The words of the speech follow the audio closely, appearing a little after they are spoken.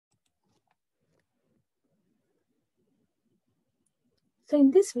So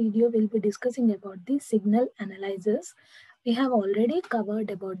in this video, we'll be discussing about the signal analyzers. We have already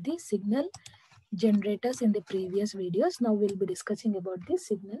covered about the signal generators in the previous videos. Now we'll be discussing about the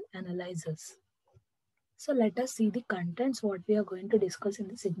signal analyzers. So let us see the contents, what we are going to discuss in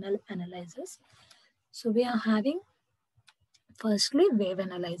the signal analyzers. So we are having firstly wave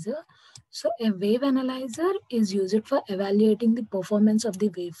analyzer. So a wave analyzer is used for evaluating the performance of the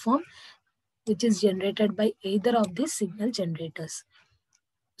waveform which is generated by either of these signal generators.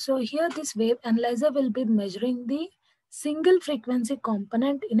 So here this wave analyzer will be measuring the single frequency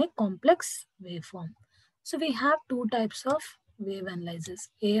component in a complex waveform. So we have two types of wave analyzers,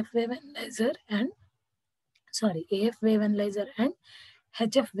 AF wave analyzer and HF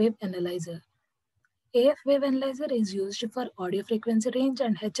wave analyzer. AF wave analyzer is used for audio frequency range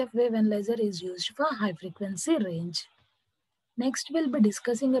and HF wave analyzer is used for high frequency range. Next, we'll be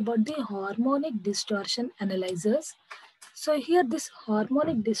discussing about the harmonic distortion analyzers. So here this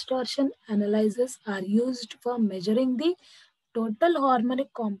harmonic distortion analyzers are used for measuring the total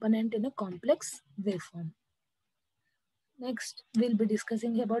harmonic component in a complex waveform. Next, we'll be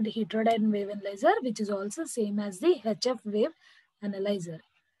discussing about the heterodyne wave analyzer, which is also same as the HF wave analyzer.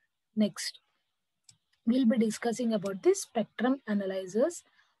 Next, we'll be discussing about the spectrum analyzers.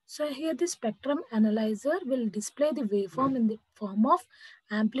 So here the spectrum analyzer will display the waveform in the form of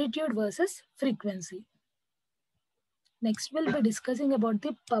amplitude versus frequency. Next, we'll be discussing about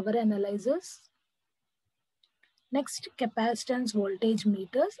the power analyzers. Next, capacitance voltage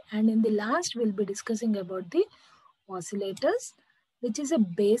meters. And in the last, we'll be discussing about the oscillators, which is a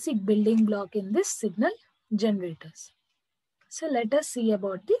basic building block in this signal generators. So let us see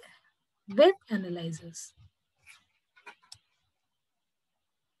about the wave analyzers.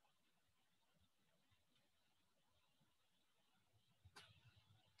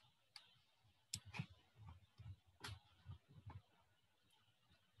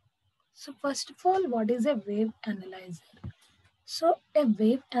 So first of all, what is a wave analyzer? So a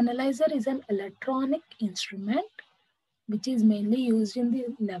wave analyzer is an electronic instrument which is mainly used in the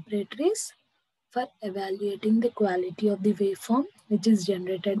laboratories for evaluating the quality of the waveform which is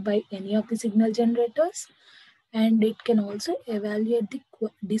generated by any of the signal generators, and it can also evaluate the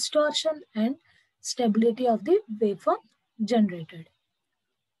distortion and stability of the waveform generated.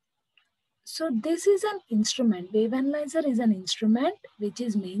 So this is an instrument. Wave analyzer is an instrument which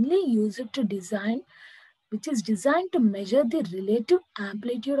is mainly used to design, which is designed to measure the relative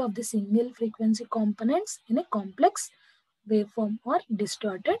amplitude of the single frequency components in a complex waveform or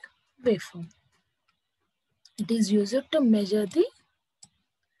distorted waveform. It is used to measure the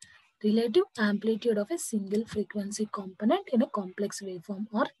relative amplitude of a single frequency component in a complex waveform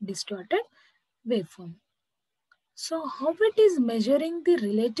or distorted waveform. So how it is measuring the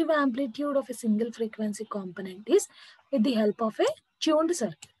relative amplitude of a single frequency component is with the help of a tuned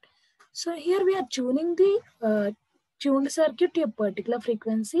circuit. So here we are tuning the tuned circuit to a particular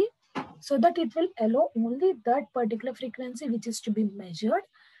frequency so that it will allow only that particular frequency which is to be measured,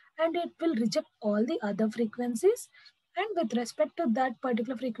 and it will reject all the other frequencies, and with respect to that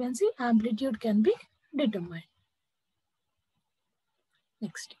particular frequency, amplitude can be determined.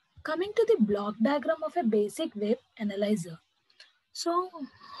 Next, coming to the block diagram of a basic wave analyzer. So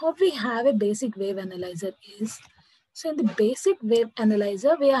how we have a basic wave analyzer is, so in the basic wave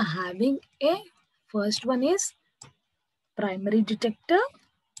analyzer, we are having a first one is primary detector.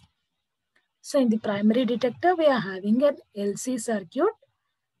 So in the primary detector, we are having an LC circuit.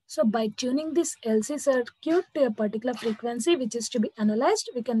 So by tuning this LC circuit to a particular frequency which is to be analyzed,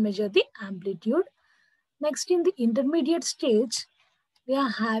 we can measure the amplitude. Next, in the intermediate stage, we are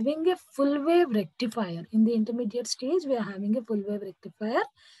having a full wave rectifier. In the intermediate stage, we are having a full wave rectifier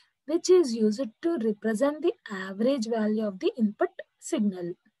which is used to represent the average value of the input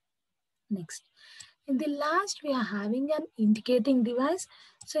signal. Next, in the last, we are having an indicating device.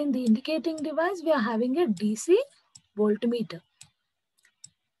 So in the indicating device, we are having a DC voltmeter.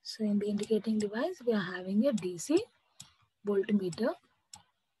 So in the indicating device, we are having a DC voltmeter.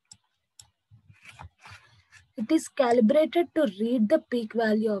 It is calibrated to read the peak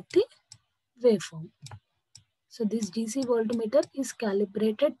value of the waveform. So this DC voltmeter is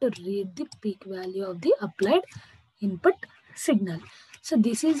calibrated to read the peak value of the applied input signal. So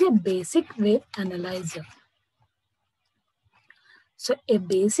this is a basic wave analyzer. So a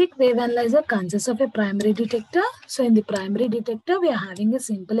basic wave analyzer consists of a primary detector. So in the primary detector, we are having a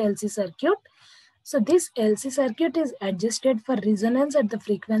simple LC circuit. So this LC circuit is adjusted for resonance at the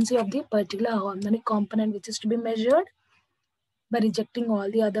frequency of the particular harmonic component which is to be measured by rejecting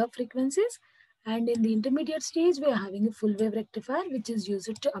all the other frequencies. And in the intermediate stage, we are having a full wave rectifier which is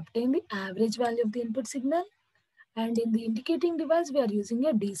used to obtain the average value of the input signal. And in the indicating device, we are using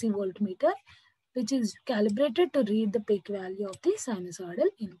a DC voltmeter, which is calibrated to read the peak value of the sinusoidal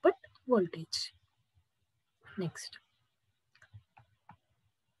input voltage. Next.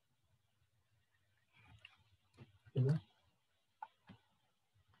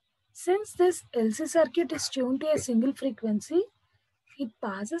 Since this LC circuit is tuned to a single frequency, it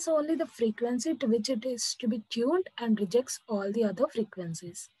passes only the frequency to which it is to be tuned and rejects all the other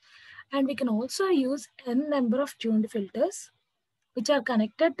frequencies. And we can also use n number of tuned filters which are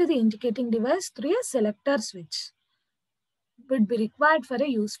connected to the indicating device through a selector switch would be required for a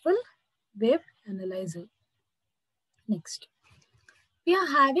useful wave analyzer. Next. We are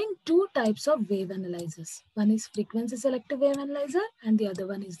having two types of wave analyzers. One is frequency selective wave analyzer and the other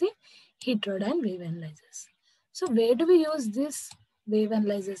one is the heterodyne wave analyzers. So where do we use this wave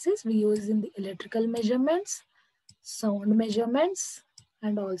analyzers? We use in the electrical measurements, sound measurements,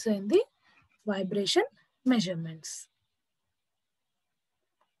 and also in the vibration measurements.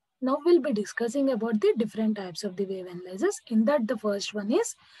 Now we'll be discussing about the different types of the wave analyzers. In that, the first one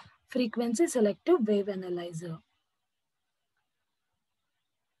is frequency selective wave analyzer.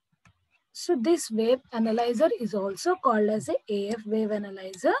 So this wave analyzer is also called as a AF wave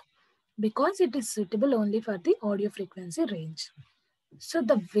analyzer because it is suitable only for the audio frequency range. So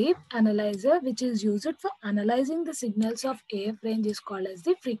the wave analyzer which is used for analyzing the signals of AF range is called as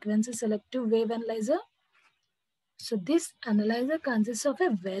the frequency selective wave analyzer. So this analyzer consists of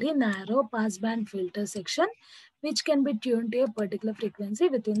a very narrow passband filter section which can be tuned to a particular frequency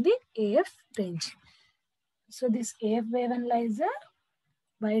within the AF range. So this AF wave analyzer,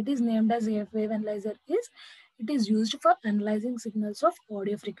 why it is named as AF wave analyzer is, it is used for analyzing signals of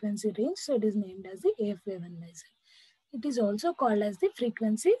audio frequency range. So it is named as the AF wave analyzer. It is also called as the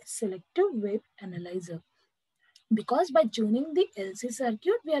frequency selective wave analyzer because by tuning the LC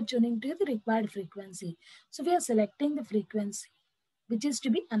circuit, we are tuning to the required frequency. So we are selecting the frequency which is to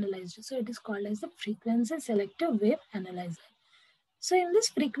be analyzed. So it is called as the frequency selective wave analyzer. So in this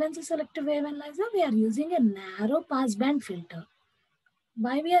frequency selective wave analyzer, we are using a narrow passband filter.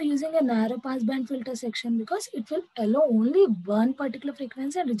 Why we are using a narrow passband filter section? Because it will allow only one particular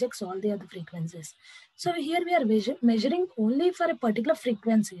frequency and rejects all the other frequencies. So here we are measuring only for a particular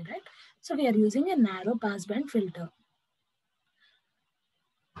frequency, right? So we are using a narrow passband filter.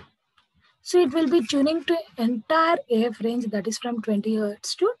 So it will be tuning to entire AF range, that is from 20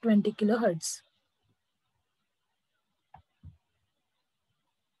 Hz to 20 kHz.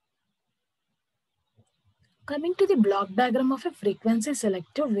 Coming to the block diagram of a frequency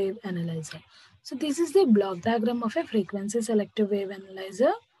selective wave analyzer. So this is the block diagram of a frequency selective wave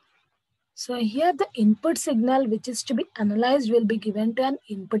analyzer. So here the input signal which is to be analyzed will be given to an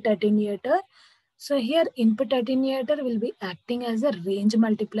input attenuator. So here input attenuator will be acting as a range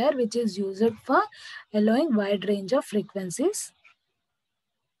multiplier which is used for allowing wide range of frequencies.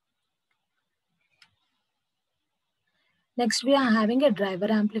 Next we are having a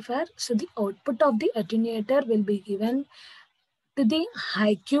driver amplifier. So the output of the attenuator will be given to the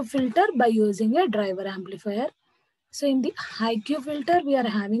high Q filter by using a driver amplifier. So in the high Q filter, we are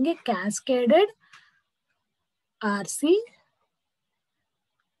having a cascaded RC.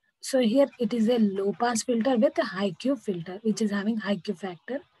 So here it is a low pass filter with a high Q filter, which is having high Q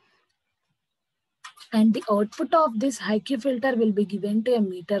factor. And the output of this high Q filter will be given to a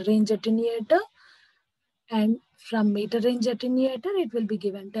meter range attenuator. And from meter range attenuator, it will be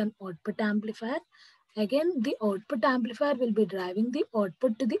given to an output amplifier. Again, the output amplifier will be driving the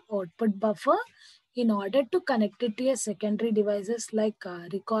output to the output buffer in order to connect it to a secondary devices like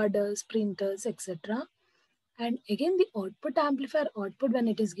recorders, printers, etc. And again, the output amplifier output when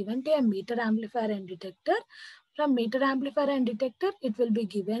it is given to a meter amplifier and detector, from meter amplifier and detector, it will be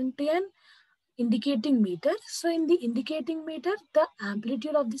given to an indicating meter. So in the indicating meter, the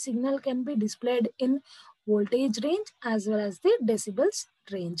amplitude of the signal can be displayed in voltage range as well as the decibels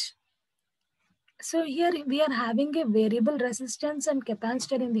range. So here we are having a variable resistance and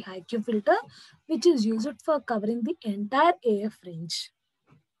capacitor in the high Q filter, which is used for covering the entire AF range.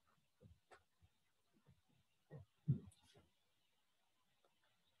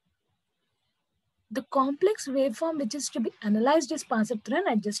 The complex waveform which is to be analyzed is passed through an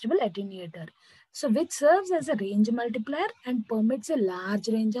adjustable attenuator. So which serves as a range multiplier and permits a large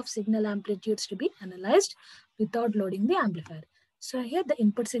range of signal amplitudes to be analyzed without loading the amplifier. So here the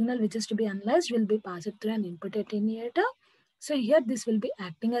input signal which is to be analyzed will be passed through an input attenuator. So here this will be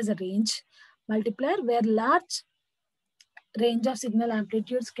acting as a range multiplier where large range of signal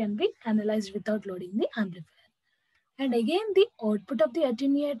amplitudes can be analyzed without loading the amplifier. And again, the output of the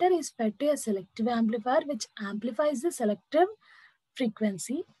attenuator is fed to a selective amplifier which amplifies the selective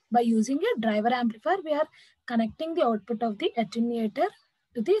frequency. By using a driver amplifier, we are connecting the output of the attenuator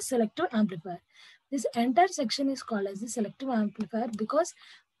to the selective amplifier. This entire section is called as the selective amplifier because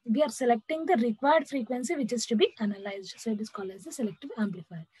we are selecting the required frequency which is to be analyzed. So it is called as the selective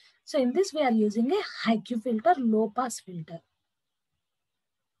amplifier. So in this we are using a high Q filter, low pass filter.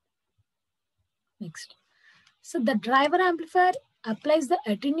 Next. So the driver amplifier applies the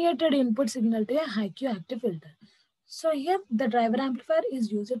attenuated input signal to a high Q active filter. So here the driver amplifier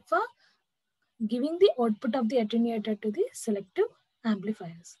is used for giving the output of the attenuator to the selective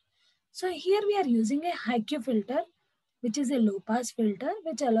amplifiers. So here we are using a high Q filter, which is a low pass filter,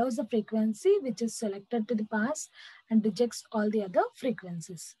 which allows the frequency which is selected to the pass and rejects all the other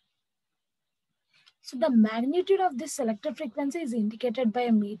frequencies. So the magnitude of this selected frequency is indicated by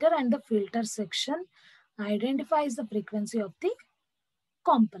a meter, and the filter section identifies the frequency of the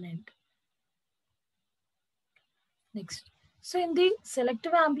component. Next. So in the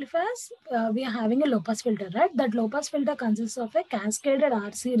selective amplifiers, we are having a low pass filter, right? That low pass filter consists of a cascaded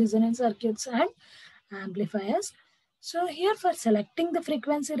RC resonance circuits and amplifiers. So here for selecting the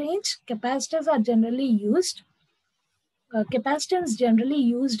frequency range, capacitors are generally used. Capacitance generally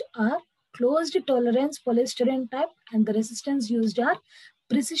used are closed tolerance polystyrene type, and the resistance used are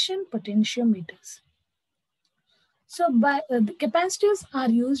precision potentiometers. So the capacitors are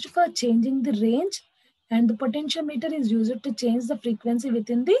used for changing the range, and the potentiometer is used to change the frequency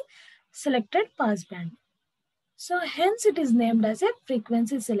within the selected passband. So hence it is named as a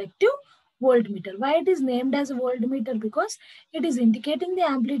frequency selective voltmeter. Why it is named as a voltmeter? Because it is indicating the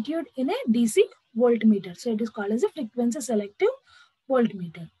amplitude in a DC voltmeter. So it is called as a frequency selective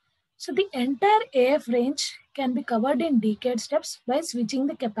voltmeter. So the entire AF range can be covered in decade steps by switching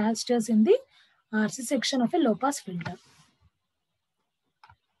the capacitors in the RC section of a low pass filter.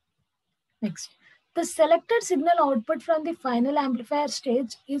 Next, the selected signal output from the final amplifier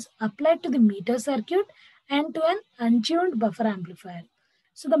stage is applied to the meter circuit and to an untuned buffer amplifier.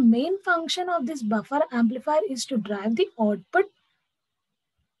 So the main function of this buffer amplifier is to drive the output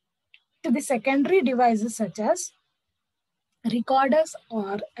to the secondary devices such as recorders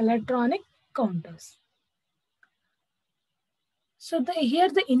or electronic counters. So here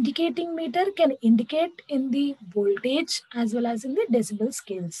the indicating meter can indicate in the voltage as well as in the decibel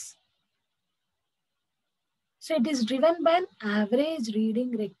scales. So it is driven by an average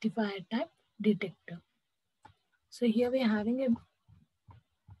reading rectifier type detector. So here we are having a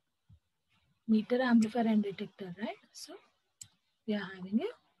meter amplifier and detector, right? So we are having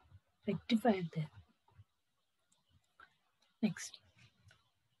a rectifier there. Next.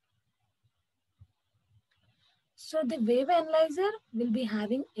 So the wave analyzer will be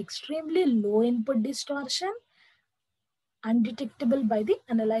having extremely low input distortion, undetectable by the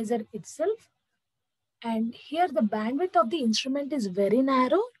analyzer itself. And here the bandwidth of the instrument is very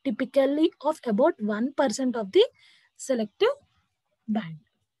narrow, typically of about 1% of the selective band.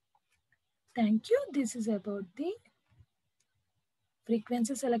 Thank you. This is about the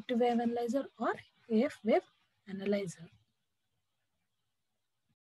frequency selective wave analyzer or AF wave analyzer.